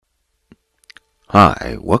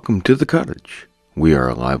Hi, welcome to the cottage. We are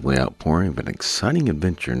a lively outpouring of an exciting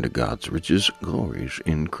adventure into God's riches, glories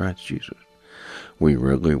in Christ Jesus. We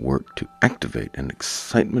regularly work to activate an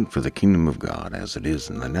excitement for the kingdom of God as it is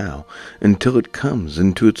in the now until it comes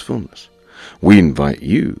into its fullness. We invite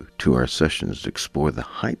you to our sessions to explore the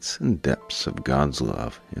heights and depths of God's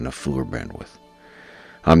love in a fuller bandwidth.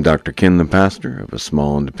 I'm Dr. Ken, the pastor of a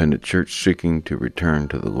small independent church seeking to return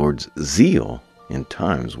to the Lord's zeal in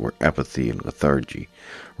times where apathy and lethargy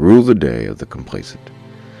rule the day of the complacent.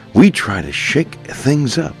 We try to shake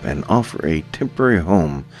things up and offer a temporary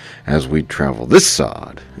home as we travel this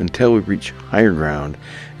sod until we reach higher ground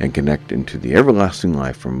and connect into the everlasting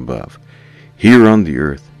life from above, here on the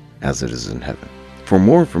earth as it is in heaven. For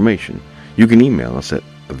more information, you can email us at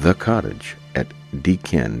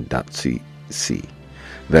thecottage@dken.cc.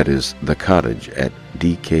 That is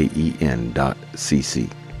thecottage@dken.cc.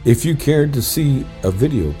 If you cared to see a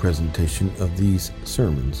video presentation of these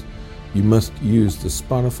sermons, you must use the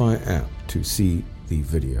Spotify app to see the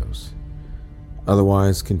videos.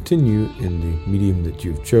 Otherwise, continue in the medium that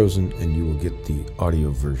you've chosen and you will get the audio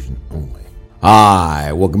version only.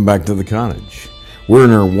 Hi, welcome back to the cottage. We're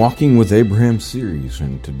in our Walking with Abraham series,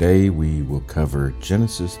 and today we will cover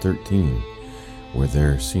Genesis 13, where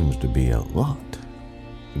there seems to be a lot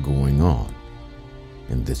going on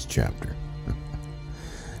in this chapter.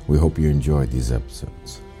 We hope you enjoyed these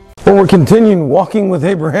episodes. Well, we're continuing walking with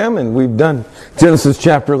Abraham, and we've done Genesis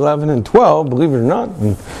chapter 11 and 12, believe it or not.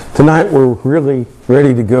 And tonight we're really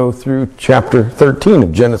ready to go through chapter 13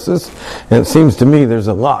 of Genesis. And it seems to me there's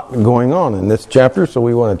a lot going on in this chapter, so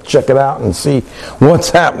we want to check it out and see what's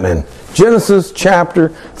happening. Genesis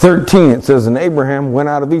chapter 13, it says, "And Abraham went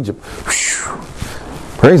out of Egypt." Whew.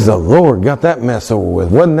 Praise the Lord, got that mess over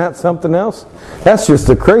with. Wasn't that something else? That's just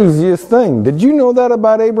the craziest thing. Did you know that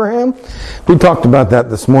about Abraham? We talked about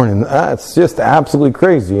that this morning. It's just absolutely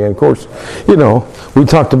crazy. And of course, we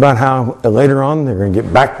talked about how later on they're going to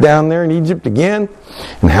get back down there in Egypt again,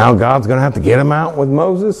 and how God's going to have to get them out with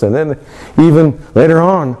Moses. And then even later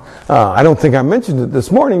on, I don't think I mentioned it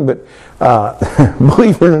this morning, but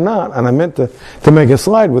believe it or not, and I meant to make a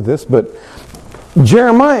slide with this, but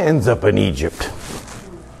Jeremiah ends up in Egypt.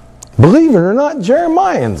 Believe it or not,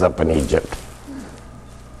 Jeremiah ends up in Egypt.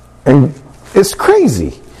 And it's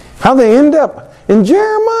crazy how they end up in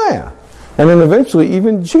Jeremiah. And then eventually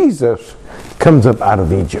even Jesus comes up out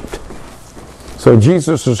of Egypt. So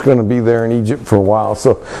Jesus is going to be there in Egypt for a while.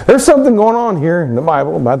 So there's something going on here in the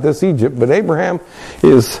Bible about this Egypt. But Abraham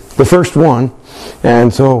is the first one.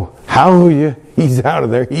 And so, hallelujah, he's out of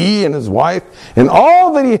there. He and his wife and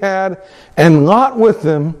all that he had, and Lot with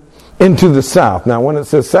them, into the south. Now, when it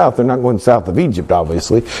says south, they're not going south of Egypt,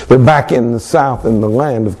 obviously. They're back in the south in the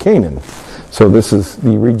land of Canaan. So this is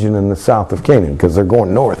the region in the south of Canaan, because they're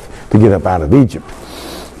going north to get up out of Egypt.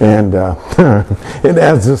 And it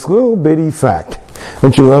adds this little bitty fact.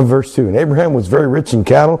 Don't you love verse 2? "And Abraham was very rich in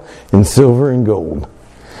cattle, in silver, and gold."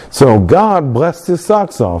 So God blessed his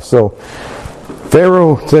socks off. So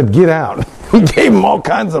Pharaoh said, "Get out." He gave him all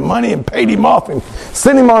kinds of money and paid him off and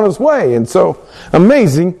sent him on his way. And so,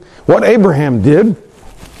 amazing what Abraham did,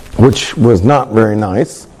 which was not very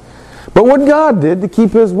nice, but what God did to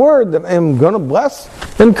keep his word, that I'm going to bless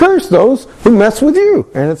and curse those who mess with you.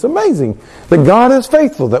 And it's amazing that God is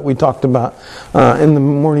faithful, that we talked about in the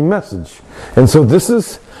morning message. And so this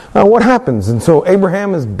is what happens. And so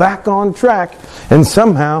Abraham is back on track, and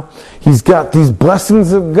somehow he's got these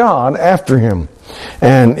blessings of God after him.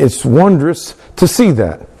 And it's wondrous to see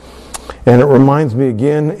that. And it reminds me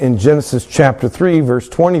again in Genesis chapter 3, verse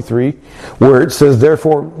 23, where it says,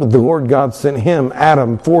 "Therefore the Lord God sent him,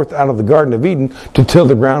 Adam, forth out of the Garden of Eden to till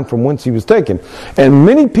the ground from whence he was taken." And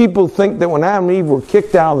many people think that when Adam and Eve were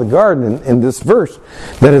kicked out of the garden in this verse,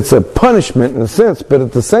 that it's a punishment in a sense, but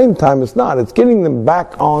at the same time it's not. It's getting them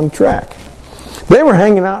back on track. They were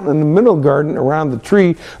hanging out in the middle garden around the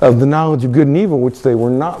tree of the knowledge of good and evil, which they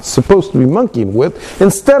were not supposed to be monkeying with,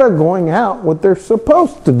 instead of going out what they're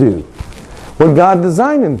supposed to do, what God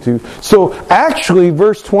designed them to. So actually,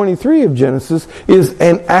 verse 23 of Genesis is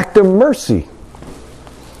an act of mercy.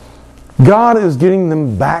 God is getting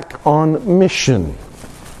them back on mission.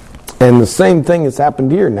 And the same thing has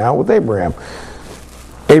happened here now with Abraham.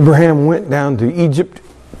 Abraham went down to Egypt.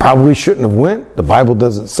 Probably shouldn't have went. The Bible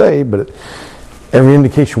doesn't say, but every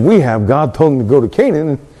indication we have, God told him to go to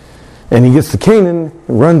Canaan, and he gets to Canaan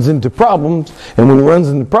and runs into problems, and when he runs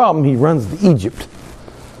into problems, he runs to Egypt.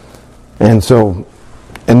 And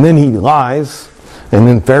then he lies, and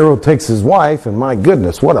then Pharaoh takes his wife, and my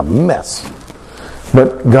goodness, what a mess.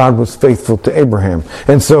 But God was faithful to Abraham.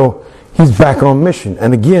 And so he's back on mission.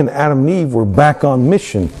 And again, Adam and Eve were back on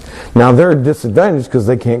mission. Now they're disadvantaged because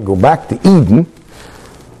they can't go back to Eden.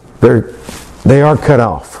 They are cut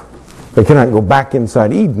off. They cannot go back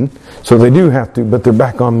inside Eden, so they do have to, but they're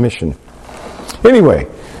back on mission. Anyway,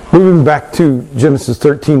 moving back to Genesis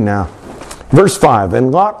 13 now. Verse 5,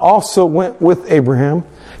 and Lot also went with Abraham,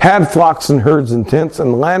 had flocks and herds and tents,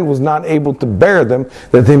 and the land was not able to bear them,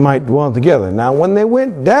 that they might dwell together. Now when they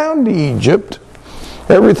went down to Egypt,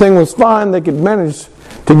 everything was fine, they could manage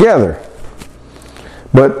together.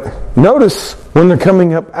 But notice when they're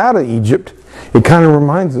coming up out of Egypt, it kind of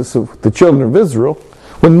reminds us of the children of Israel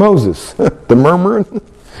with Moses, the murmuring.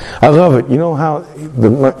 I love it. You know how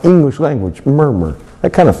the English language, murmur,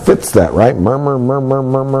 that kind of fits that, right? Murmur, murmur,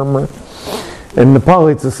 murmur, murmur. And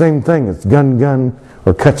Nepali, it's the same thing. It's gun, gun,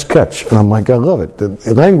 or kach, kach. And I'm like, I love it.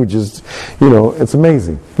 The language is, it's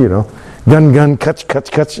amazing. Gun, gun, kach, kach,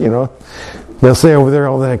 kach, They'll say over there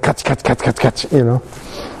all that, kach, kach, kach, kach,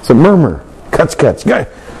 kach, So murmur, kach, kach.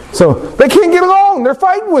 So they can't get along. They're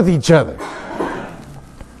fighting with each other.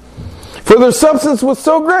 For their substance was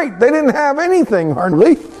so great, they didn't have anything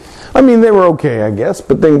hardly. I mean, they were okay, I guess,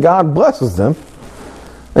 but then God blesses them,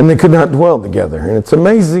 and they could not dwell together. And it's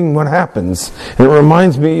amazing what happens. And it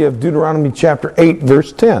reminds me of Deuteronomy chapter 8,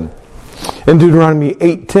 verse 10. In Deuteronomy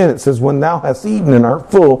 8:10 it says, when thou hast eaten and art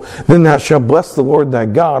full, then thou shalt bless the Lord thy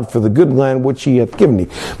God for the good land which he hath given thee.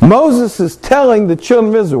 Moses is telling the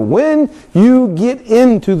children of Israel, when you get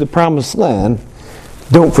into the promised land,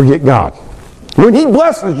 don't forget God. When he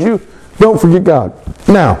blesses you, don't forget God.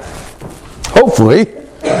 Now, hopefully,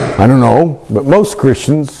 I don't know, but most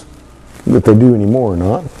Christians, if they do anymore or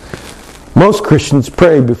not, most Christians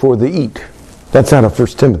pray before they eat. That's out of 1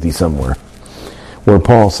 Timothy somewhere, where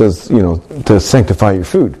Paul says, to sanctify your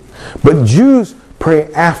food. But Jews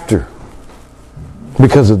pray after,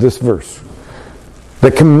 because of this verse,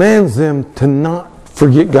 that commands them to not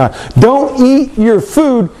forget God. Don't eat your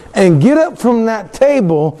food and get up from that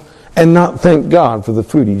table and not thank God for the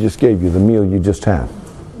food he just gave you, the meal you just had.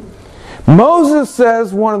 Moses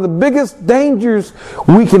says one of the biggest dangers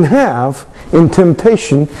we can have in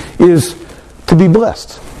temptation is to be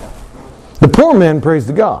blessed. The poor man prays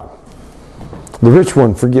to God. The rich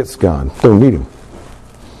one forgets God. Don't need him.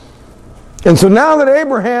 And so now that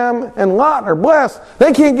Abraham and Lot are blessed,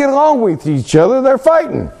 they can't get along with each other. They're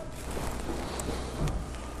fighting.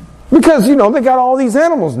 Because, they got all these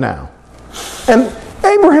animals now. And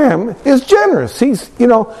Abraham is generous. He's,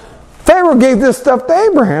 Pharaoh gave this stuff to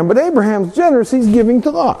Abraham, but Abraham's generous. He's giving to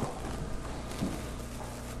Lot.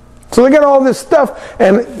 So they got all this stuff,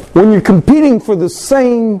 and when you're competing for the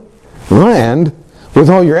same land with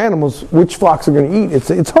all your animals, which flocks are going to eat,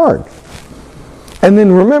 it's hard. And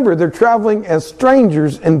then remember, they're traveling as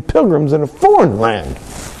strangers and pilgrims in a foreign land.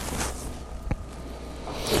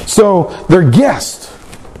 So they're guests.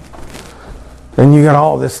 And you got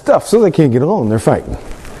all this stuff, so they can't get along. They're fighting.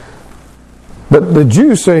 But the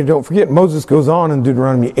Jews say, don't forget, Moses goes on in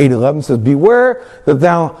Deuteronomy 8:11, says, beware that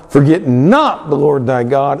thou forget not the Lord thy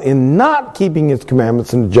God in not keeping his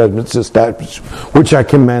commandments and judgments and statutes, which I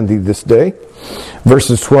command thee this day.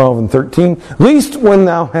 Verses 12 and 13, least when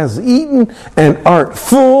thou hast eaten and art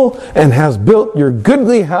full and hast built your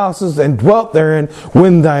goodly houses and dwelt therein,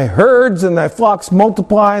 when thy herds and thy flocks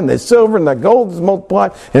multiply and thy silver and thy gold is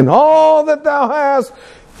multiplied and all that thou hast,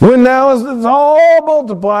 when thou hast all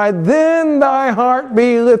multiplied, then thy heart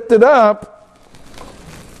be lifted up,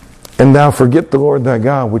 and thou forget the Lord thy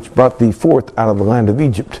God, which brought thee forth out of the land of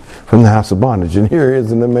Egypt from the house of bondage. And here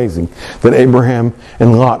is an amazing that Abraham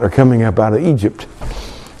and Lot are coming up out of Egypt,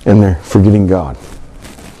 and they're forgetting God.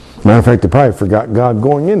 Matter of fact, they probably forgot God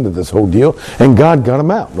going into this whole deal, and God got them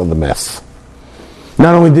out of the mess.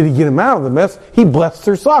 Not only did he get them out of the mess, he blessed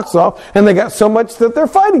their socks off, and they got so much that they're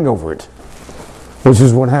fighting over it. Which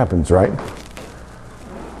is what happens, right?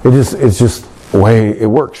 It's just the way it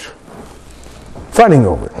works. Fighting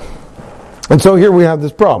over it. And so here we have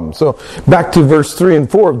this problem. So back to verse 3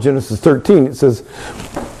 and 4 of Genesis 13, it says,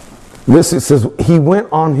 he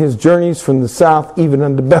went on his journeys from the south even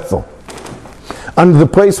unto Bethel, unto the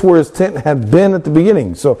place where his tent had been at the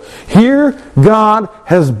beginning. So here God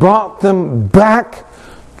has brought them back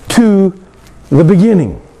to the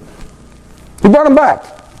beginning. He brought them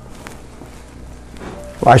back.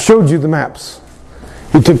 I showed you the maps.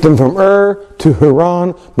 He took them from Ur to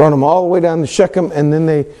Haran, brought them all the way down to Shechem, and then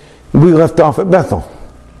we left off at Bethel.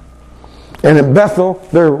 And at Bethel,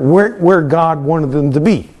 they're where God wanted them to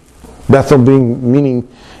be. Bethel meaning,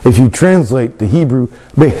 if you translate the Hebrew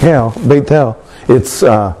Bethel, it's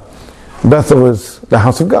Bethel is the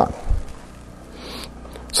house of God.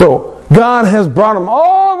 So God has brought them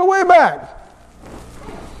all the way back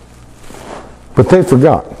But they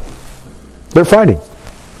forgot. They're fighting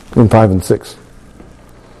in 5 and 6.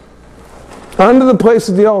 Unto the place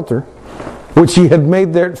of the altar, which he had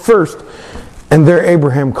made there at first, and there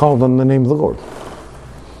Abraham called on the name of the Lord.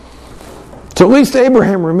 So at least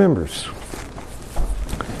Abraham remembers.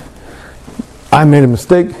 I made a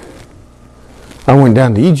mistake. I went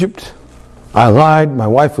down to Egypt. I lied. My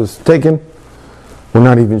wife was taken. We're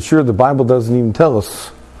not even sure. The Bible doesn't even tell us.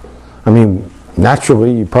 I mean,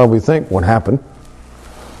 naturally, you probably think what happened.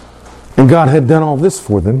 And God had done all this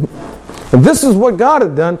for them. And this is what God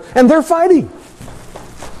had done. And they're fighting.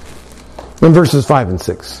 In verses 5 and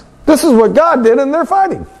 6. This is what God did and they're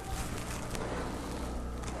fighting.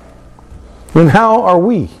 And how are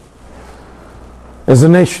we as a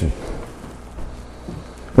nation?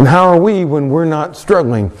 And how are we when we're not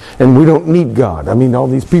struggling and we don't need God? I mean, all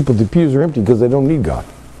these people, the pews are empty because they don't need God.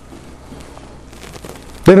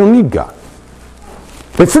 They don't need God.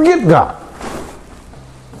 They forget God.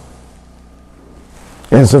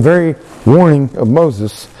 And it's a very warning of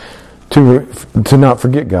Moses to not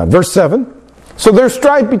forget God. Verse 7. So there's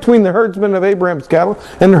strife between the herdsmen of Abraham's cattle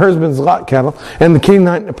and the herdsmen's Lot cattle, and the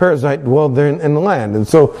Canaanite and the Perizzite dwelled there in the land. And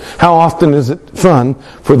so how often is it fun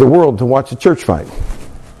for the world to watch a church fight?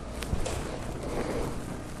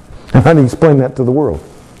 And how do you explain that to the world?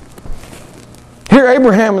 Here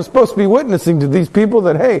Abraham is supposed to be witnessing to these people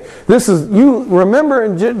that, hey, this is, you remember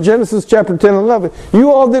in Genesis chapter 10 and 11,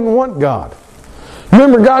 you all didn't want God.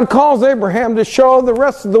 Remember, God calls Abraham to show the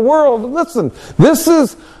rest of the world, listen, this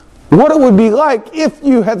is what it would be like if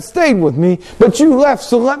you had stayed with me, but you left,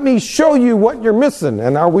 so let me show you what you're missing.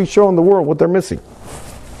 And are we showing the world what they're missing?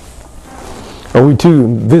 Are we too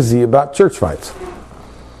busy about church fights?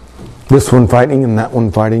 This one fighting and that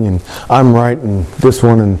one fighting, and I'm right and this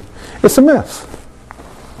one, and it's a mess.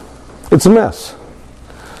 It's a mess.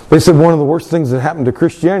 They said one of the worst things that happened to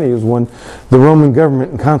Christianity is when the Roman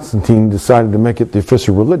government and Constantine decided to make it the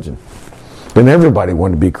official religion. Then everybody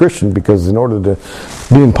wanted to be Christian because in order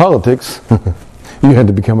to be in politics, you had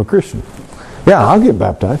to become a Christian. Yeah, I'll get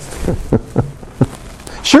baptized.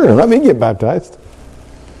 Sure, let me get baptized.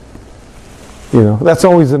 You know, that's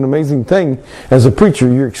always an amazing thing. As a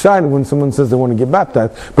preacher, you're excited when someone says they want to get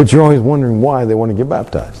baptized, but you're always wondering why they want to get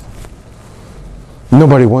baptized.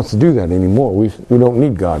 Nobody wants to do that anymore. We don't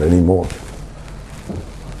need God anymore.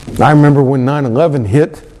 I remember when 9/11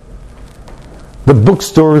 hit, the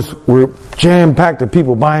bookstores were jam-packed of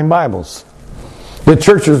people buying Bibles. The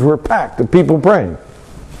churches were packed of people praying.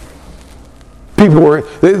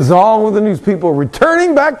 It's all over the news. People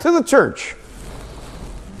returning back to the church.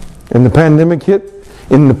 And the pandemic hit.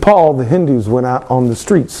 In Nepal, the Hindus went out on the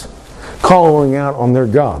streets, calling out on their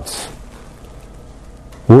gods.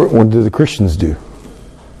 What did the Christians do?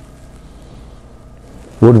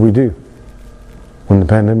 What did we do when the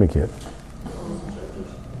pandemic hit?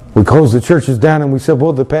 We closed the churches down and we said,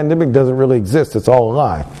 well, the pandemic doesn't really exist. It's all a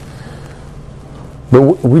lie.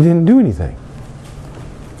 But we didn't do anything.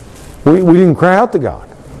 We didn't cry out to God.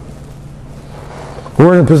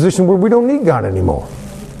 We're in a position where we don't need God anymore.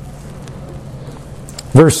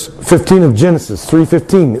 Verse 15 of Genesis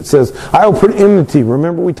 3:15, it says, I will put enmity.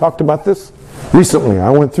 Remember we talked about this recently.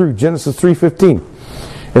 I went through Genesis 3:15.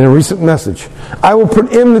 In a recent message, I will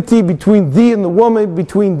put enmity between thee and the woman,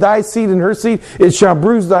 between thy seed and her seed. It shall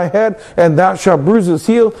bruise thy head, and thou shalt bruise his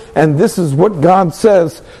heel. And this is what God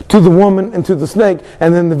says to the woman and to the snake.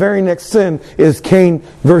 And then the very next sin is Cain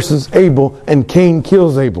versus Abel, and Cain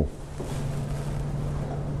kills Abel.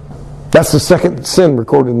 That's the second sin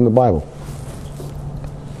recorded in the Bible.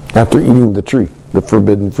 After eating the tree, the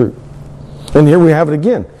forbidden fruit. And here we have it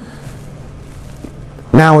again.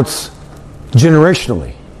 Now it's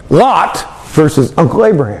generationally. Lot versus Uncle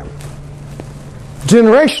Abraham.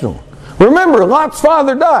 Generational. Remember, Lot's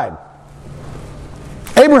father died.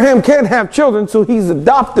 Abraham can't have children, so he's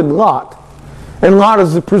adopted Lot. And Lot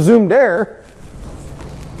is the presumed heir.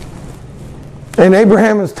 And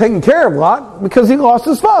Abraham is taking care of Lot because he lost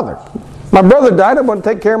his father. My brother died, I want to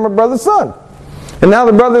take care of my brother's son. And now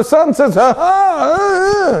the brother's son says,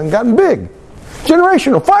 and gotten big.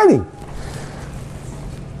 Generational fighting.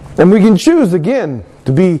 And we can choose again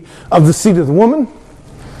to be of the seed of the woman,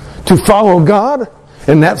 to follow God,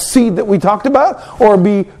 and that seed that we talked about, or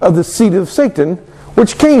be of the seed of Satan,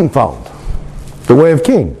 which Cain followed, the way of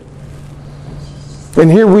Cain.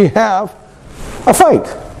 And here we have a fight.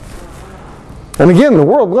 And again, the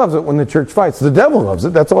world loves it when the church fights. The devil loves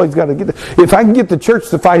it. That's all he's got to get. If I can get the church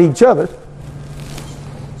to fight each other,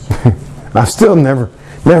 I've still never,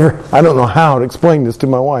 I don't know how to explain this to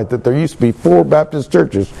my wife, that there used to be 4 Baptist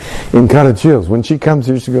churches in Cottage Hills. When she comes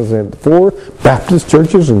here, she goes, 4 Baptist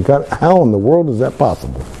churches in Cottage, how in the world is that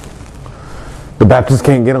possible? The Baptists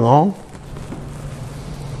can't get along.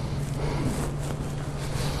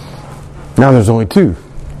 Now there's only two.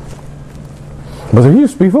 But there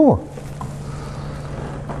used to be four.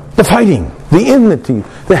 The fighting, the enmity,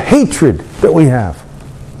 the hatred that we have.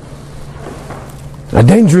 A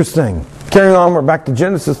dangerous thing. Carrying on, we're back to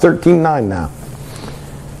Genesis 13:9 now.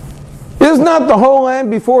 Is not the whole land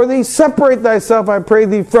before thee? Separate thyself, I pray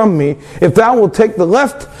thee, from me. If thou wilt take the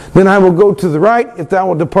left, then I will go to the right. If thou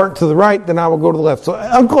wilt depart to the right, then I will go to the left. So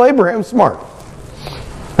Uncle Abraham's smart.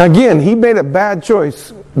 Again, he made a bad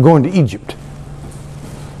choice going to Egypt.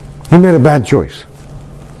 He made a bad choice.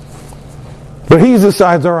 But he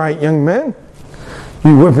decides, all right, young man,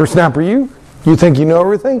 you whippersnapper you think you know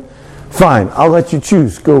everything? Fine, I'll let you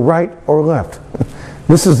choose. Go right or left.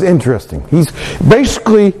 This is interesting. He's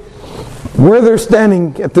basically where they're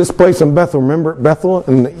standing at this place in Bethel. Remember Bethel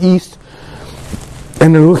in the east?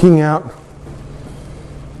 And they're looking out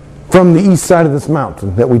from the east side of this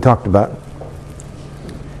mountain that we talked about.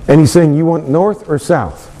 And he's saying, you want north or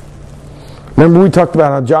south? Remember we talked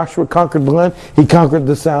about how Joshua conquered the land? He conquered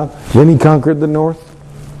the south, then he conquered the north.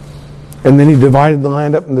 And then he divided the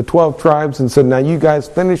land up into 12 tribes and said, now you guys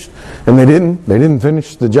finish. And they didn't. They didn't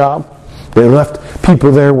finish the job. They left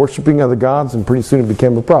people there worshiping other gods, and pretty soon it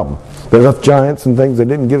became a problem. They left giants and things. They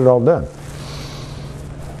didn't get it all done.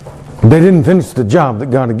 They didn't finish the job that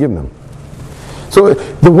God had given them. So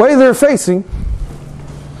the way they're facing,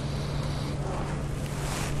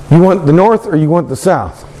 you want the north or you want the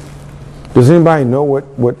south? Does anybody know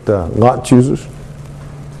what Lot chooses?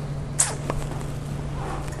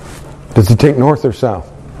 Does he take north or south?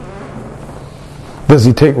 Does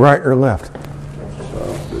he take right or left?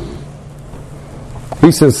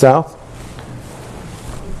 He says south.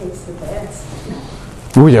 He takes the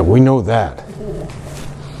best. Oh yeah, we know that.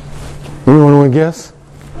 Anyone want to guess?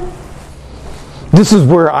 This is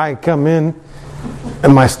where I come in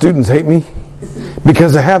and my students hate me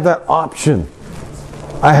because I have that option.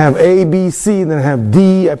 I have A, B, C, and then I have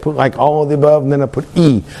D. I put like all of the above, and then I put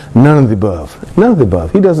E. None of the above. None of the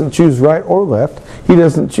above. He doesn't choose right or left. He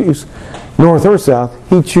doesn't choose north or south.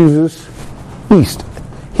 He chooses east.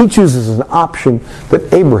 He chooses an option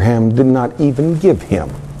that Abraham did not even give him.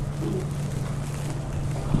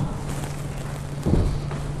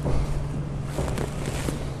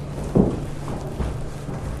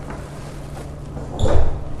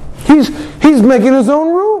 He's making his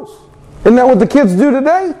own rules. Isn't that what the kids do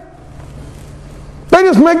today? They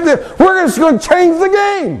just we're just going to change the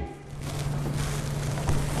game.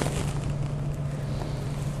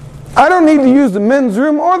 I don't need to use the men's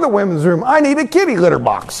room or the women's room. I need a kitty litter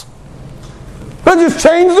box. Let's just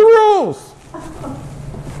change the rules.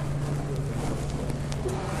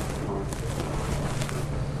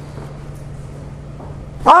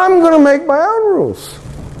 I'm going to make my own rules.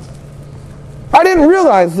 I didn't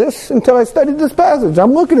realize this until I studied this passage.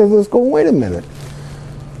 I'm looking at this going, wait a minute.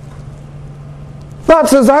 God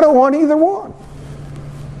says, I don't want either one.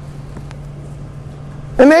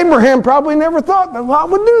 And Abraham probably never thought that Lot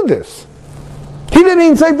would do this. He didn't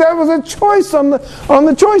even think that was a choice on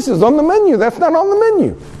the choices, on the menu. That's not on the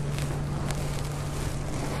menu.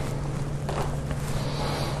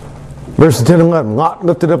 Verses 10 and 11. Lot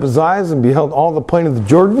lifted up his eyes and beheld all the plain of the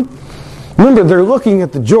Jordan. Remember, they're looking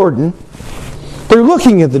at the Jordan. They're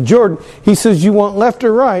looking at the Jordan. He says, you want left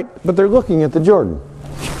or right, but they're looking at the Jordan.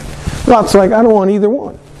 Lot's like, I don't want either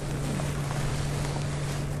one.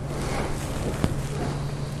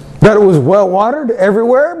 That it was well watered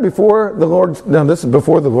everywhere before the Lord. Now this is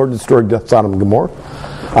before the Lord destroyed Sodom and Gomorrah.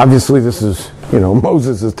 Obviously, this is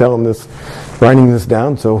Moses is telling this, writing this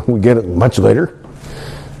down, so we get it much later.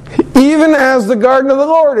 Even as the garden of the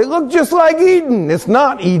Lord, it looked just like Eden. It's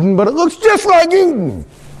not Eden, but it looks just like Eden.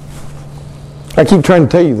 I keep trying to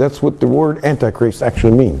tell you that's what the word Antichrist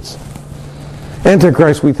actually means.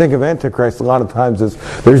 Antichrist, we think of Antichrist a lot of times as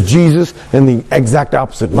there's Jesus and the exact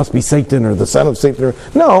opposite. It must be Satan or the son of Satan.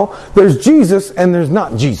 No, there's Jesus and there's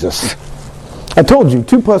not Jesus. I told you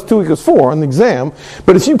 2 + 2 = 4 on the exam,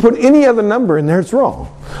 but if you put any other number in there, it's wrong.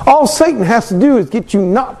 All Satan has to do is get you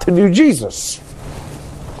not to do Jesus.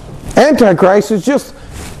 Antichrist is just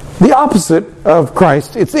the opposite of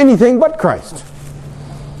Christ. It's anything but Christ.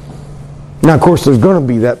 Now, of course, there's going to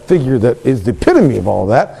be that figure that is the epitome of all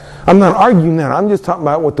that. I'm not arguing that. I'm just talking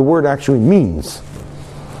about what the word actually means.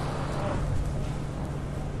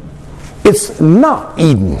 It's not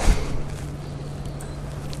Eden.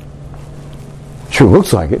 Sure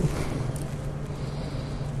looks like it.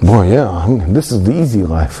 Boy, yeah, this is the easy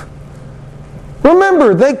life.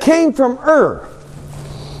 Remember, they came from Ur.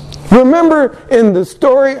 Remember in the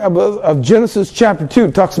story of Genesis chapter 2,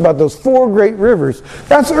 it talks about those 4 great rivers.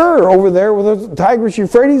 That's over there with those Tigris,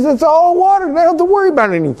 Euphrates. It's all water. They don't have to worry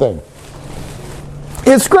about anything.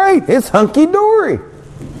 It's great. It's hunky-dory.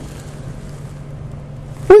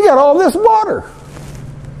 We got all this water.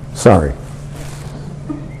 Sorry.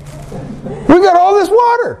 We got all this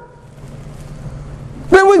water.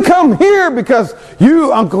 Then we come here because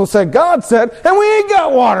you, Uncle, said, God said, and we ain't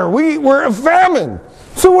got water. We're a famine.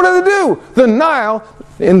 So what do? The Nile,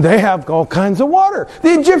 and they have all kinds of water.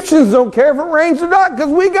 The Egyptians don't care if it rains or not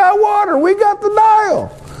because we got water. We got the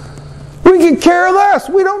Nile. We can care less.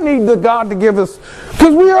 We don't need the God to give us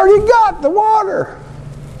because we already got the water.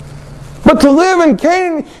 But to live in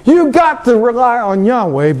Canaan, you got to rely on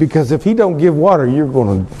Yahweh because if He don't give water, you're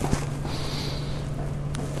going to...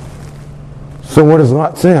 So what does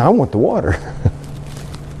Lot say? I want the water.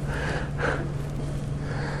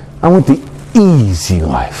 I want the easy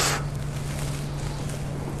life.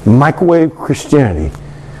 Microwave Christianity.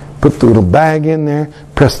 Put the little bag in there,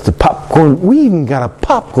 press the popcorn. We even got a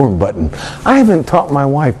popcorn button. I haven't taught my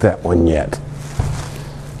wife that one yet.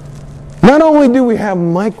 Not only do we have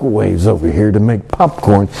microwaves over here to make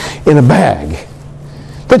popcorn in a bag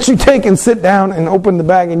that you take and sit down and open the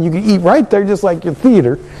bag and you can eat right there just like your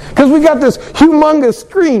theater, because we got this humongous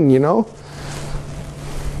screen, you know.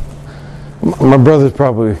 My brother's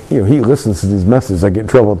probably, he listens to these messages. I get in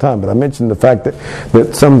trouble all the time, but I mentioned the fact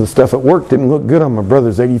that some of the stuff at work didn't look good on my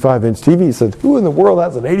brother's 85-inch TV. He said, who in the world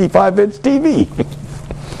has an 85-inch TV?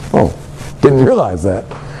 Oh, didn't realize that.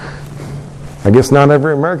 I guess not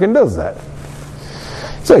every American does that.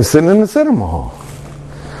 So he's sitting in the cinema hall.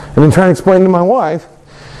 I've been trying to explain to my wife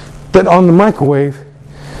that on the microwave,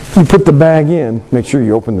 you put the bag in, make sure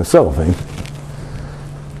you open the cellophane,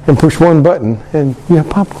 and push one button, and you have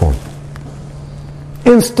popcorn.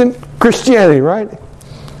 Instant Christianity, right?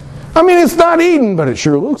 I mean, it's not Eden, but it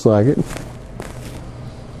sure looks like it.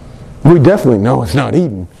 We definitely know it's not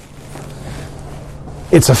Eden.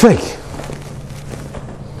 It's a fake.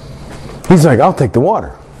 He's like, I'll take the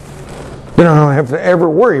water. Then I don't have to ever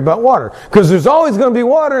worry about water. Because there's always going to be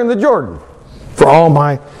water in the Jordan for all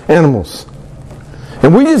my animals.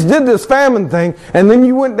 And we just did this famine thing, and then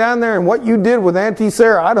you went down there, and what you did with Auntie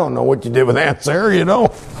Sarah, I don't know what you did with Aunt Sarah, you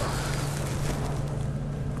know.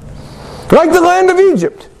 Like the land of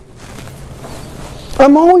Egypt.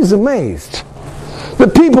 I'm always amazed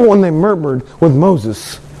that people, when they murmured with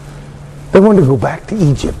Moses, they wanted to go back to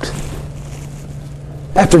Egypt.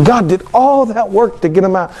 After God did all that work to get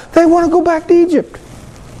them out, they want to go back to Egypt.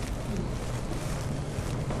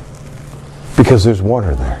 Because there's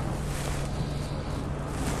water there.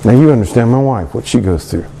 Now you understand my wife, what she goes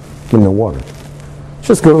through with no water.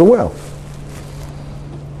 Just go to the well.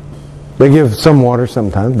 They give some water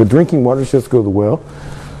sometimes, but drinking water, just go to the well.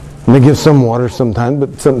 And they give some water sometimes,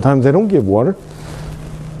 but sometimes they don't give water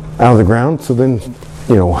out of the ground. So then,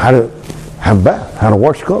 how to have a bath, how to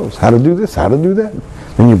wash clothes, how to do this, how to do that.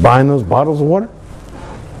 Then you're buying those bottles of water.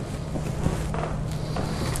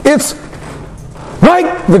 It's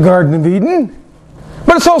like the Garden of Eden,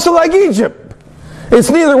 but it's also like Egypt. It's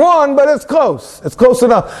neither one, but it's close. It's close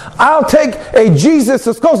enough. I'll take a Jesus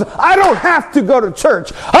that's close. I don't have to go to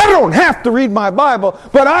church. I don't have to read my Bible,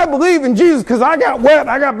 but I believe in Jesus because I got wet,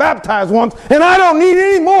 I got baptized once, and I don't need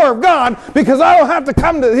any more of God because I don't have to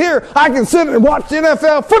come to here. I can sit and watch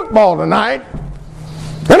NFL football tonight,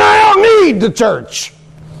 and I don't need the church.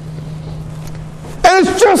 And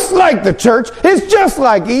it's just like the church. It's just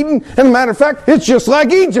like Eden. And as a matter of fact, it's just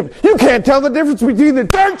like Egypt. You can't tell the difference between the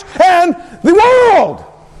church and the world.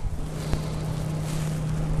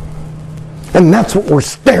 And that's what we're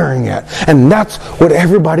staring at. And that's what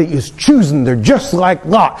everybody is choosing. They're just like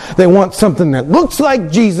Lot. They want something that looks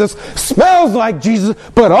like Jesus, smells like Jesus,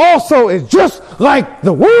 but also is just like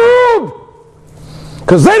the world.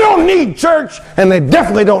 Because they don't need church, and they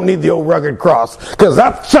definitely don't need the old rugged cross. Because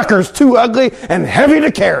that sucker's too ugly and heavy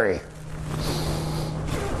to carry.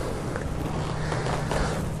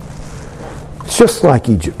 It's just like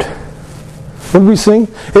Egypt. What do we sing?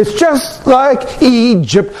 It's just like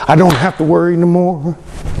Egypt. I don't have to worry no more.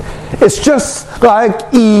 It's just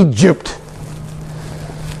like Egypt.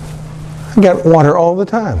 I got water all the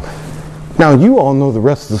time. Now, you all know the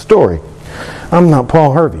rest of the story. I'm not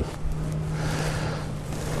Paul Harvey.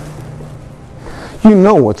 You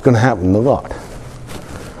know what's going to happen to Lot.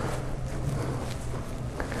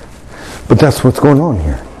 But that's what's going on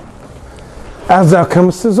here. As thou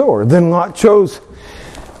comest to Zoar, then Lot chose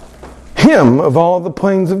him of all the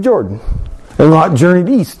plains of Jordan. And Lot journeyed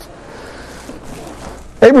east.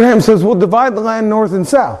 Abraham says, we'll divide the land north and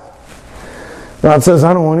south. Lot says,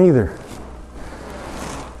 I don't want either.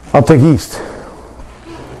 I'll take east.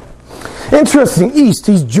 Interesting, east.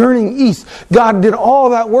 He's journeying east. God did all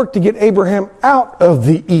that work to get Abraham out of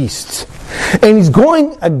the east. And he's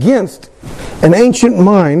going against an ancient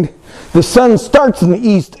mind. The sun starts in the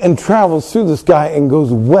east and travels through the sky and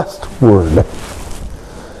goes westward.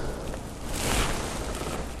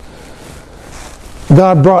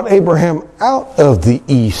 God brought Abraham out of the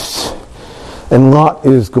east, and Lot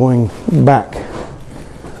is going back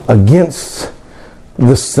against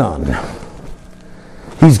the sun.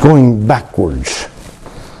 He's going backwards.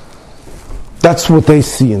 That's what they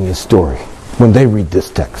see in this story when they read this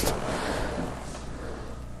text.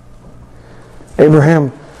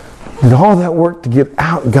 Abraham did all that work to get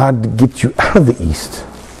out, God to get you out of the east.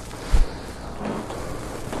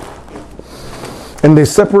 And they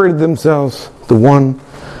separated themselves, the one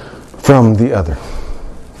from the other.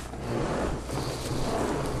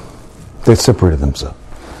 They separated themselves.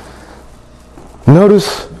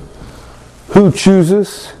 Notice who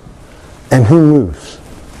chooses and who moves.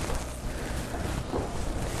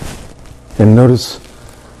 And notice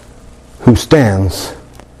who stands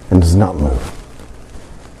and does not move.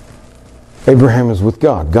 Abraham is with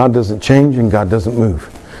God. God doesn't change and God doesn't move.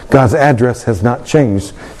 God's address has not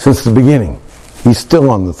changed since the beginning. He's still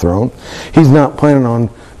on the throne. He's not planning on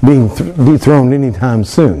being dethroned anytime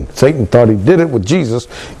soon. Satan thought he did it with Jesus,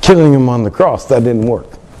 killing him on the cross. That didn't work.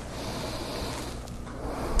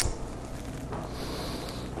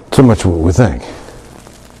 So much what we think.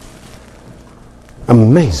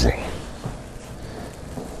 Amazing.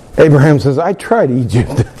 Abraham says, I tried Egypt.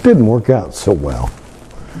 It didn't work out so well.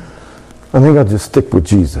 I think I'll just stick with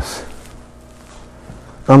Jesus.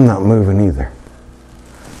 I'm not moving either.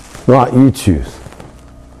 Lot, you choose.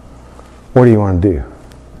 What do you want to do?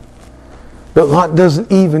 But Lot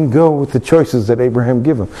doesn't even go with the choices that Abraham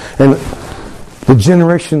gave him. And the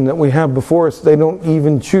generation that we have before us, they don't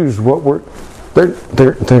even choose what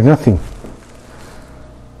they're nothing.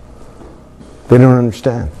 They don't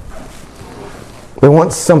understand. They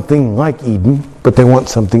want something like Eden, but they want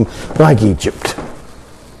something like Egypt.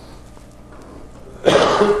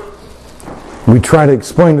 We try to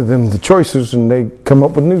explain to them the choices and they come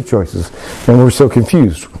up with new choices. And we're so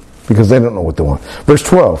confused because they don't know what they want. Verse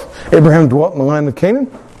 12. Abraham dwelt in the land of Canaan.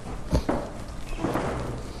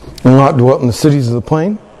 And Lot dwelt in the cities of the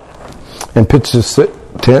plain and pitched his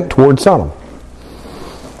tent toward Sodom.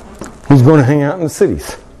 He's going to hang out in the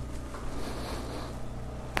cities.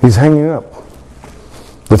 He's hanging up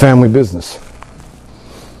the family business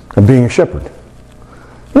of being a shepherd.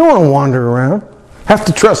 You don't want to wander around. Have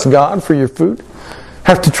to trust God for your food?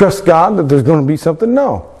 Have to trust God that there's going to be something?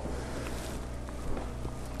 No.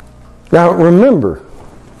 Now remember,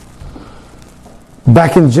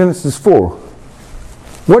 back in Genesis 4,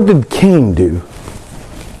 what did Cain do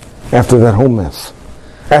after that whole mess?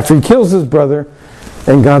 After he kills his brother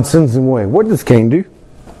and God sends him away, what does Cain do?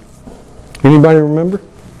 Anybody remember?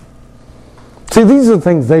 See, these are the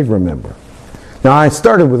things they remember. Now, I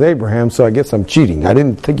started with Abraham, so I guess I'm cheating. I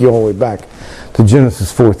didn't take you all the way back to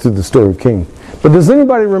Genesis 4 through the story of Cain. But does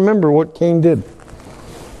anybody remember what Cain did?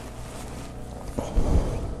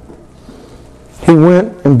 He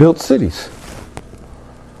went and built cities.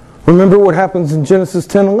 Remember what happens in Genesis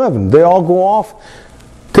 10:11. They all go off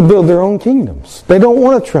to build their own kingdoms. They don't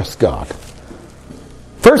want to trust God.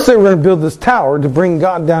 First they were going to build this tower to bring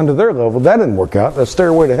God down to their level. That didn't work out. A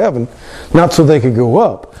stairway to heaven. Not so they could go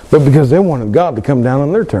up, but because they wanted God to come down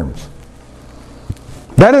on their terms.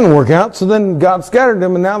 That didn't work out, so then God scattered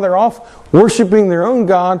them, and now they're off worshiping their own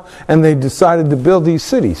God, and they decided to build these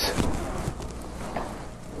cities.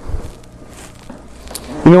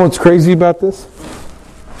 You know what's crazy about this?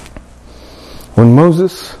 When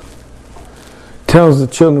Moses tells the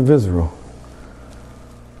children of Israel,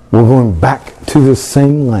 we're going back to this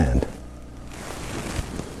same land,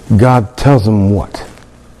 God tells them what?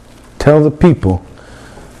 Tell the people,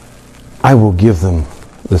 I will give them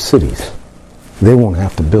the cities. They won't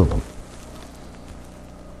have to build them.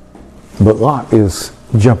 But Lot is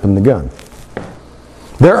jumping the gun.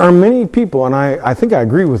 There are many people, and I think I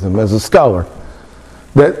agree with him as a scholar,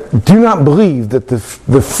 that do not believe that the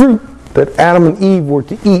fruit that Adam and Eve were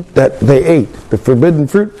to eat, that they ate, the forbidden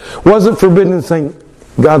fruit, wasn't forbidden in saying,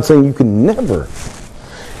 God saying you can never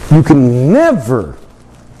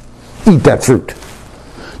eat that fruit.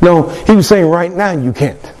 No, he was saying right now you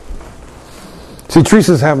can't. See,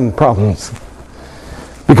 Teresa's having problems.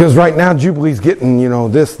 Because right now Jubilee's getting,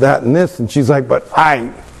 this, that, and this, and she's like,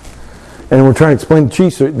 and we're trying to explain to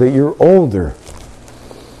Teresa that you're older.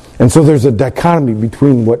 And so there's a dichotomy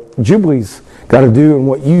between what Jubilee's got to do and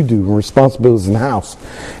what you do, and responsibilities in the house,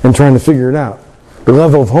 and trying to figure it out. the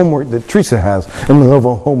level of homework that Teresa has and the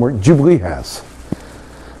level of homework Jubilee has.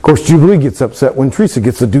 Of course, Jubilee gets upset when Teresa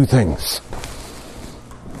gets to do things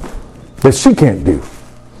that she can't do.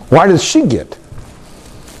 Why does she get?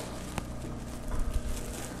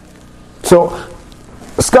 So,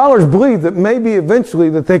 scholars believe that maybe eventually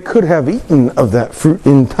that they could have eaten of that fruit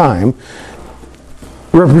in time,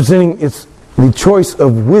 representing the choice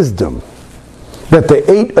of wisdom, that they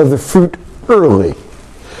ate of the fruit early,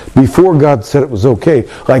 before God said it was okay,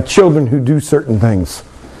 like children who do certain things.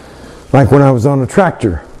 Like when I was on a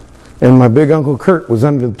tractor, and my big Uncle Kurt was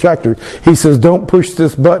under the tractor, he says, "Don't push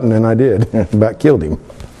this button," and I did. About killed him.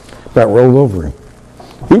 About rolled over him.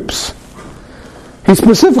 Oops. He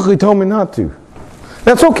specifically told me not to.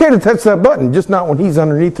 That's okay to touch that button, just not when he's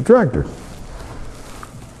underneath the tractor.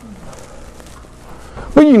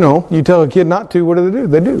 But you know, you tell a kid not to, what do?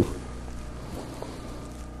 They do.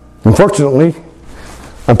 Unfortunately,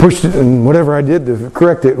 I pushed it, and whatever I did to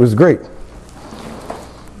correct it was great.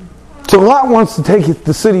 So Lot wants to take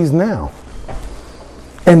the cities now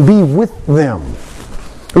and be with them.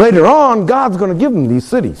 Later on, God's going to give them these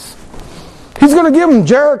cities. He's going to give them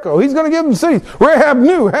Jericho. He's going to give them cities. Rahab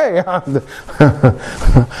knew, hey,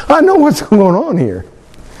 I know what's going on here.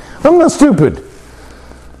 I'm not stupid.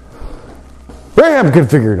 Rahab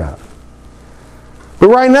could figure it out. But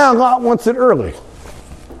right now, Lot wants it early.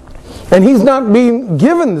 And he's not being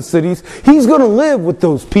given the cities. He's going to live with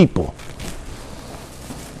those people.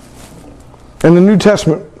 And the New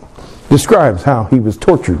Testament describes how he was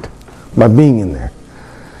tortured by being in there.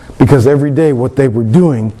 Because every day what they were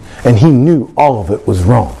doing, and he knew all of it was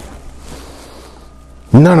wrong.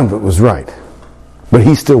 None of it was right. But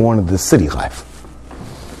he still wanted the city life.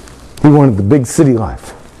 He wanted the big city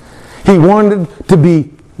life. He wanted to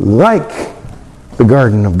be like the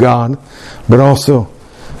garden of God, but also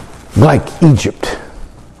like Egypt.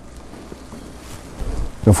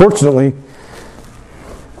 Unfortunately,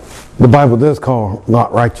 the Bible does call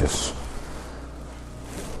Lot righteous.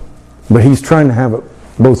 But he's trying to have it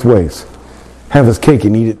both ways. Have his cake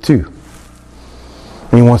and eat it too.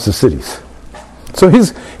 And he wants the cities. So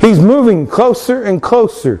he's moving closer and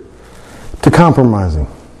closer to compromising.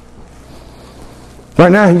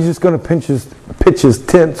 Right now he's just going to pitch his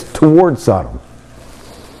tents towards Sodom.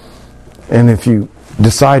 And if you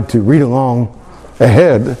decide to read along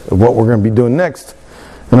ahead of what we're going to be doing next,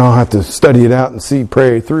 and I'll have to study it out and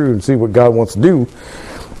pray through and see what God wants to do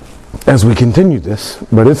as we continue this.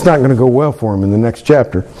 But it's not going to go well for him in the next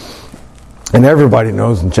chapter. And everybody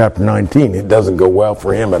knows in chapter 19 it doesn't go well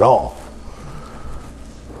for him at all.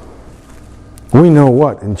 We know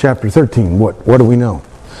what in chapter 13? What do we know?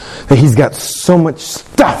 That he's got so much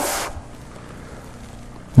stuff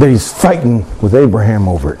that he's fighting with Abraham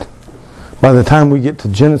over it. By the time we get to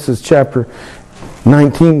Genesis chapter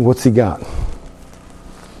 19, what's he got?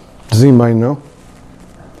 Does anybody know?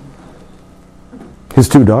 His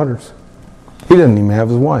 2 daughters. He doesn't even have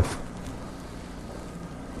his wife.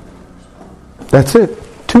 That's it.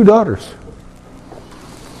 2 daughters.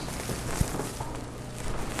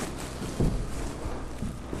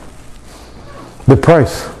 The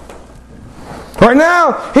price. Right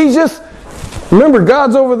now, remember,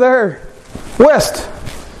 God's over there west.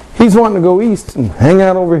 He's wanting to go east and hang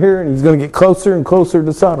out over here, and he's going to get closer and closer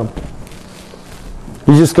to Sodom.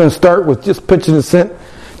 He's just going to start with just pitching a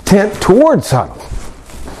tent towards Sodom.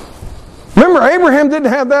 Remember, Abraham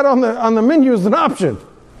didn't have that on the menu as an option.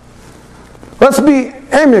 Let's be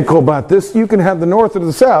amicable about this. You can have the north or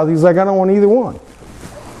the south. He's like, I don't want either one.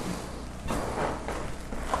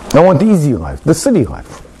 I want the easy life, the city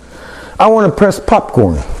life. I want to press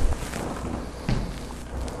popcorn.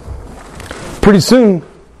 Pretty soon,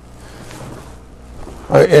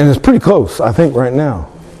 and it's pretty close, I think, right now.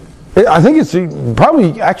 I think it's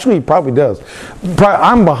probably does.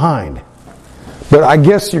 I'm behind. But I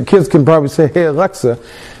guess your kids can probably say, hey, Alexa,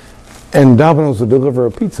 and Domino's will deliver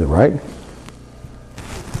a pizza, right?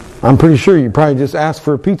 I'm pretty sure you probably just ask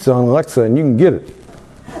for a pizza on Alexa and you can get it.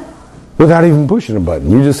 Without even pushing a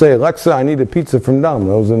button. You just say, Alexa, I need a pizza from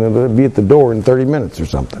Domino's, and it'll be at the door in 30 minutes or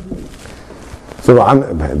something. So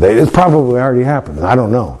it's probably already happened. I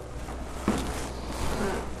don't know.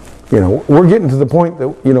 We're getting to the point that,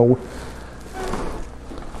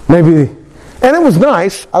 maybe, and it was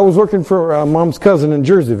nice. I was working for Mom's cousin in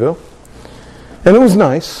Jerseyville, and it was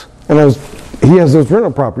nice. And he has those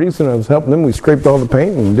rental properties, and I was helping them. We scraped all the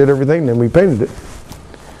paint and did everything, and then we painted it.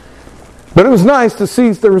 But it was nice to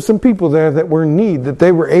see there were some people there that were in need, that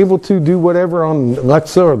they were able to do whatever on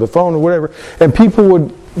Alexa or the phone or whatever, and people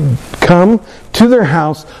would come to their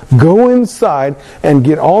house, go inside, and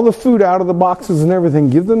get all the food out of the boxes and everything,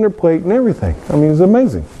 give them their plate and everything. I mean, it was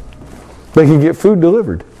amazing. they could get food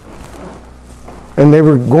delivered. And they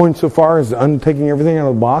were going so far as taking everything out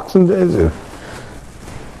of the box. And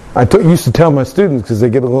used to tell my students, because they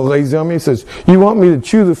get a little lazy on me, says, you want me to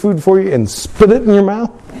chew the food for you and spit it in your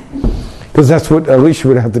mouth? Because that's what Alicia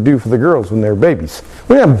would have to do for the girls when they were babies.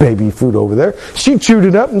 We didn't have baby food over there. She chewed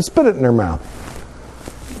it up and spit it in her mouth.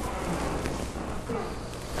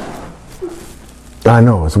 I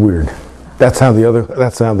know, it's weird. That's how they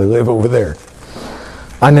live over there.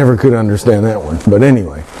 I never could understand that one. But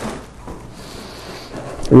anyway.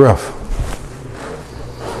 Rough.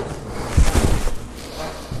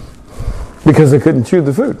 Because they couldn't chew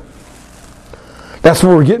the food. That's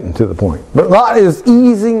where we're getting to the point. But Lot is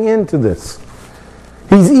easing into this.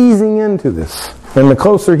 He's easing into this. And the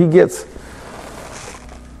closer he gets,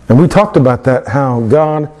 and we talked about that, how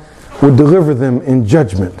God would deliver them in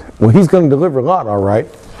judgment. Well, he's going to deliver Lot, all right,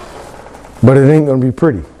 but it ain't going to be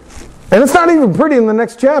pretty. And it's not even pretty in the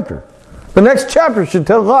next chapter. The next chapter should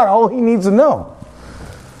tell Lot all he needs to know.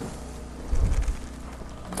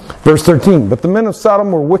 Verse 13, but the men of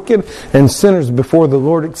Sodom were wicked and sinners before the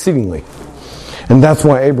Lord exceedingly. And that's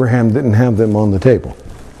why Abraham didn't have them on the table.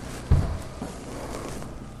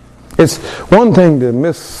 It's one thing to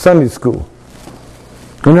miss Sunday school.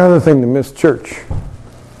 Another thing to miss church.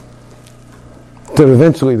 That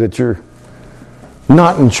eventually that you're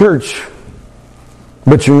not in church,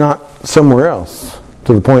 but you're not somewhere else.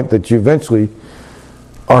 To the point that you eventually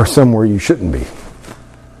are somewhere you shouldn't be.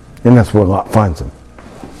 And that's where Lot finds him.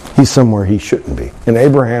 He's somewhere he shouldn't be. And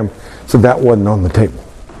Abraham said that wasn't on the table.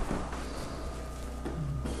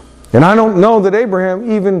 And I don't know that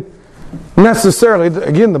Abraham even necessarily,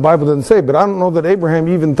 again the Bible doesn't say, but I don't know that Abraham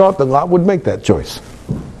even thought that Lot would make that choice.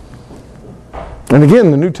 And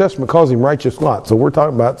again, the New Testament calls him righteous Lot. So we're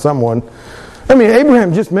talking about someone,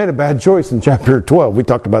 Abraham just made a bad choice in chapter 12 we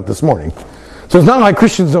talked about this morning. So it's not like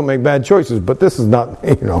Christians don't make bad choices, but this is not,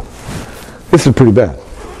 this is pretty bad.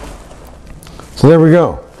 So there we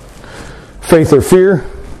go. Faith or fear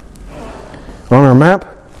on our map.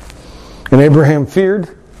 And Abraham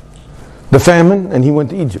feared the famine and he went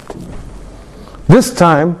to Egypt. This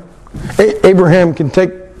time, Abraham can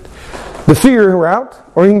take the fear route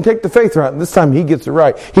or he can take the faith route. And this time he gets it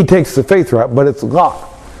right. He takes the faith route, but it's Lot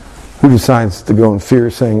who decides to go in fear,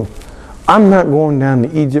 saying, I'm not going down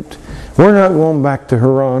to Egypt. We're not going back to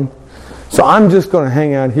Haran. So I'm just going to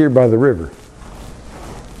hang out here by the river.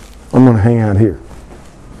 I'm going to hang out here.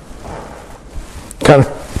 Kind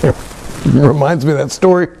of reminds me of that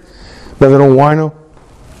story about that old wino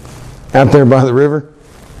out there by the river.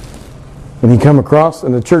 And he come across,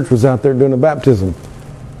 and the church was out there doing a baptism.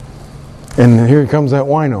 And here comes that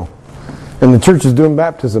wino. And the church is doing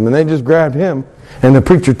baptism. And they just grabbed him. And the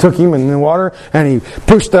preacher took him in the water. And he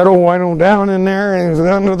pushed that old wino down in there. And he was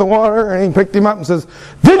under the water. And he picked him up and says,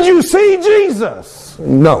 did you see Jesus?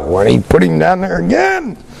 No. And he put him down there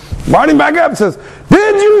again. Brought him back up and says,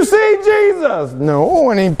 did you see Jesus?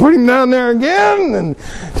 No. And he put him down there again. And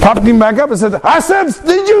popped him back up and said, I said,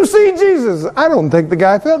 did you see Jesus? I don't think the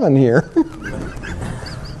guy fell in here.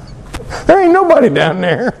 There ain't nobody down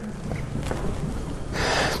there.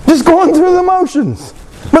 Just going through the motions.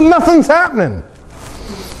 But nothing's happening.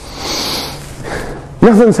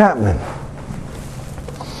 Nothing's happening.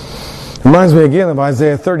 Reminds me again of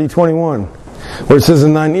Isaiah 30:21, where it says,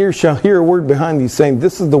 and thine ears shall hear a word behind thee, saying,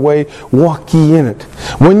 this is the way, walk ye in it.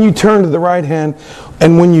 When you turn to the right hand,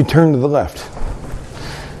 and when you turn to the left.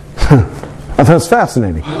 I thought it's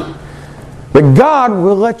fascinating. But God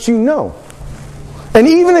will let you know. And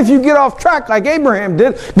even if you get off track like Abraham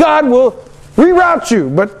did, God will reroute you.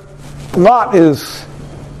 But Lot is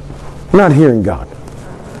not hearing God.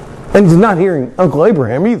 And he's not hearing Uncle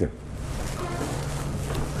Abraham either.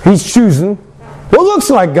 He's choosing what looks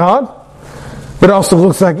like God, but also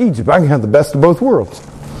looks like Egypt. I can have the best of both worlds.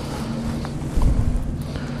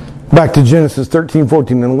 Back to Genesis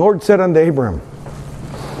 13:14. And the Lord said unto Abraham,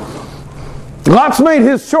 Lot's made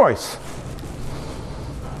his choice.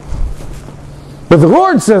 But the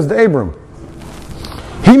Lord says to Abram,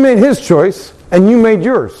 he made his choice and you made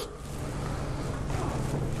yours.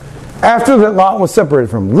 After that Lot was separated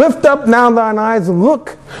from him. Lift up now thine eyes and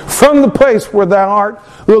look from the place where thou art.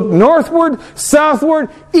 Look northward, southward,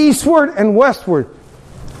 eastward, and westward.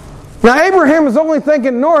 Now Abraham is only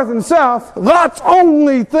thinking north and south. Lot's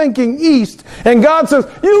only thinking east. And God says,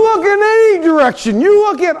 you look in any direction. You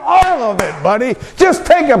look at all of it, buddy. Just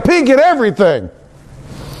take a peek at everything.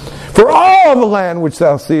 For all the land which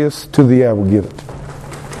thou seest, to thee I will give it.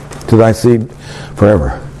 To thy seed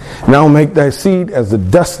forever. Now make thy seed as the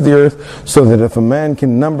dust of the earth, so that if a man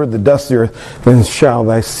can number the dust of the earth, then shall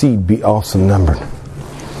thy seed be also numbered.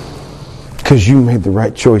 because you made the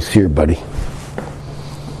right choice here, buddy.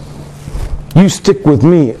 You stick with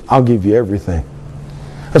me, I'll give you everything.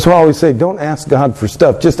 That's why I always say, don't ask God for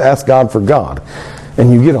stuff. Just ask God for God.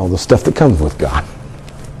 And you get all the stuff that comes with God.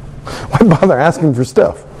 Why bother asking for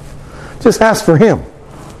stuff? Just ask for Him.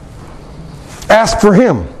 Ask for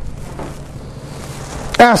Him.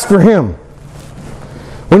 Ask for Him.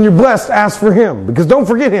 When you're blessed, ask for Him. Because don't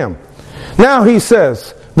forget Him. Now He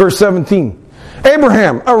says, verse 17,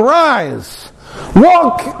 Abraham, arise,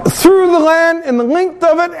 walk through the land in the length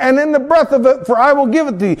of it and in the breadth of it, for I will give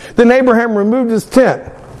it thee. Then Abraham removed his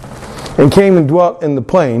tent and came and dwelt in the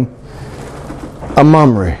plain of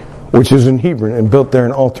Mamre, which is in Hebron, and built there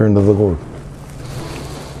an altar unto the Lord.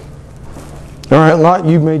 All right, Lot,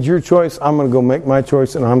 you've made your choice. I'm going to go make my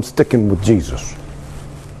choice, and I'm sticking with Jesus.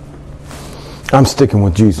 I'm sticking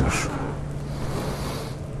with Jesus.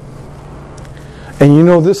 And you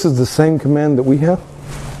know, this is the same command that we have.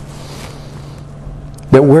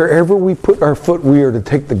 That wherever we put our foot, we are to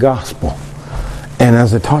take the gospel. And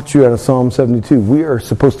as I taught you out of Psalm 72, we are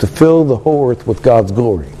supposed to fill the whole earth with God's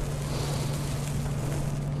glory.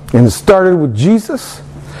 And it started with Jesus.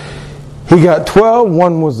 He got 12.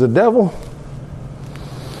 One was the devil.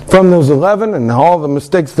 From those 11 and all the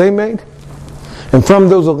mistakes they made. And from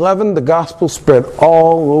those 11, the gospel spread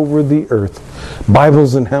all over the earth.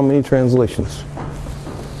 Bibles in how many translations?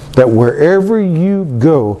 That wherever you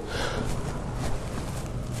go,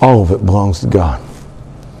 all of it belongs to God.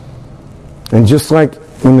 And just like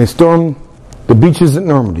when they stormed the beaches at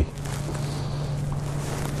Normandy,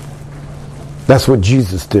 that's what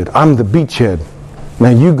Jesus did. I'm the beachhead. Now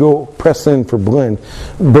you go press in for Berlin,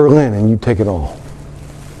 and you take it all.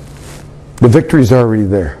 The victory's already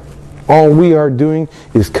there. All we are doing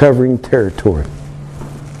is covering territory.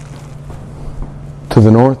 To the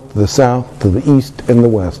north, to the south, to the east, and the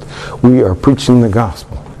west. We are preaching the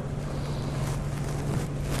gospel.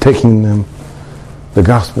 Taking them the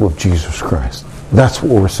gospel of Jesus Christ. That's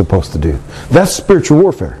what we're supposed to do. That's spiritual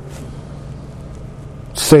warfare.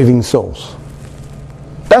 Saving souls.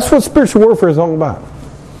 That's what spiritual warfare is all about.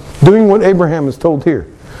 Doing what Abraham is told here.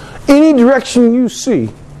 Any direction you see,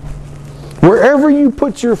 wherever you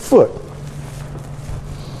put your foot,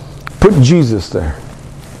 put Jesus there.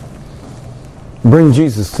 Bring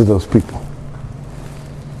Jesus to those people.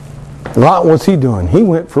 Lot, what's he doing? He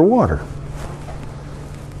went for water.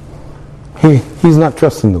 He's not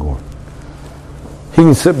trusting the Lord. He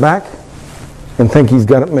can sit back and think he's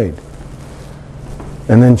got it made.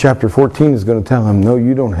 And then chapter 14 is going to tell him, no,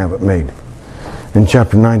 you don't have it made. And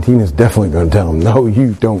chapter 19 is definitely going to tell him, no,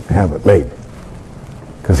 you don't have it made.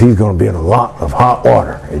 Because he's going to be in a lot of hot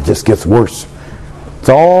water. It just gets worse. It's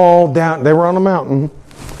all down. They were on a mountain.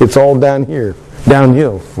 It's all down here,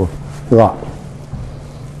 downhill for Lot.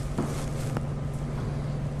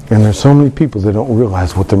 And there's so many people that don't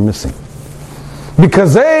realize what they're missing.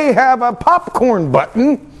 Because they have a popcorn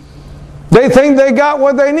button. They think they got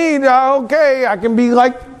what they need. Okay, I can be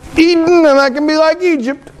like Eden and I can be like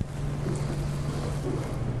Egypt.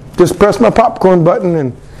 Just press my popcorn button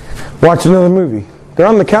and watch another movie. They're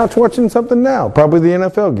on the couch watching something now. Probably the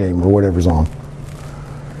NFL game or whatever's on.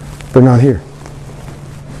 They're not here.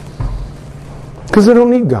 Because they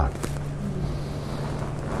don't need God.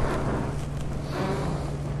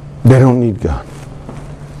 They don't need God.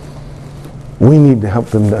 We need to help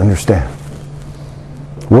them to understand.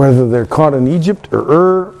 Whether they're caught in Egypt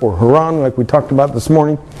or or Haran, like we talked about this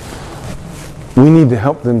morning, we need to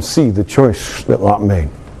help them see the choice that Lot made.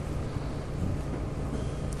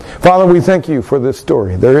 Father, we thank you for this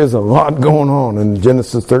story. There is a lot going on in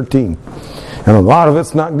Genesis 13. And a lot of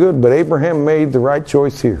it's not good, but Abraham made the right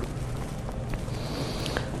choice here.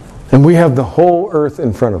 And we have the whole earth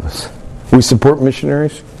in front of us. We support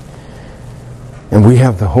missionaries. And we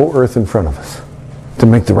have the whole earth in front of us to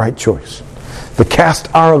make the right choice. To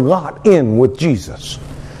cast our lot in with Jesus.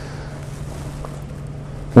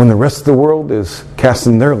 When the rest of the world is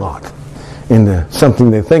casting their lot into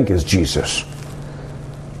something they think is Jesus.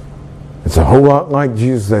 It's a whole lot like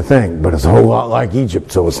Jesus, they think, but it's a whole lot like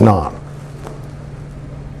Egypt, so it's not.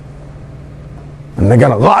 And they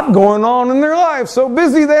got a lot going on in their life, so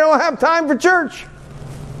busy they don't have time for church.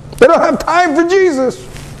 They don't have time for Jesus.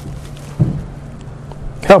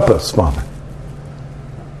 Help us, Father,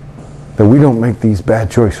 that we don't make these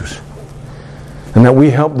bad choices. And that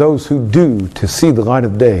we help those who do to see the light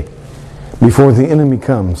of day before the enemy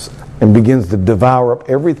comes and begins to devour up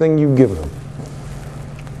everything you've given them.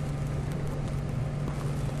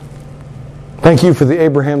 Thank you for the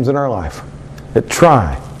Abrahams in our life that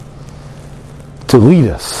try to lead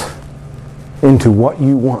us into what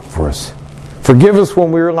you want for us. Forgive us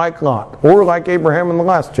when we were like Lot or like Abraham in the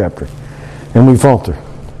last chapter. and we falter.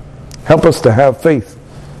 Help us to have faith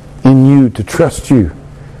in you, to trust you.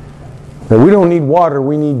 That we don't need water,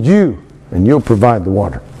 we need you, and you'll provide the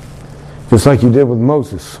water. Just like you did with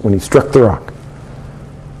Moses when he struck the rock.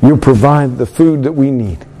 You'll provide the food that we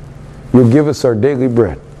need. You'll give us our daily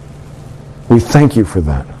bread. We thank you for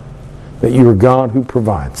that. That you are God who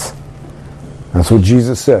provides. That's what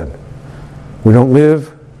Jesus said. We don't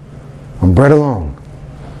live on bread alone,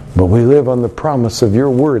 but we live on the promise of your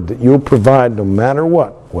word that you'll provide no matter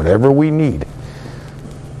what, whatever we need.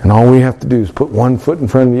 And all we have to do is put one foot in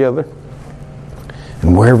front of the other,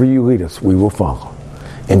 and wherever you lead us, we will follow.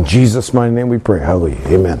 In Jesus' mighty name we pray. Hallelujah.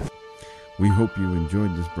 Amen. We hope you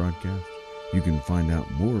enjoyed this broadcast. You can find out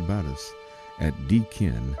more about us at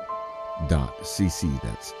dken.cc.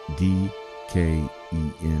 That's DKEN.cc.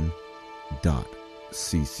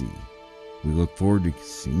 We look forward to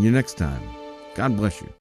seeing you next time. God bless you.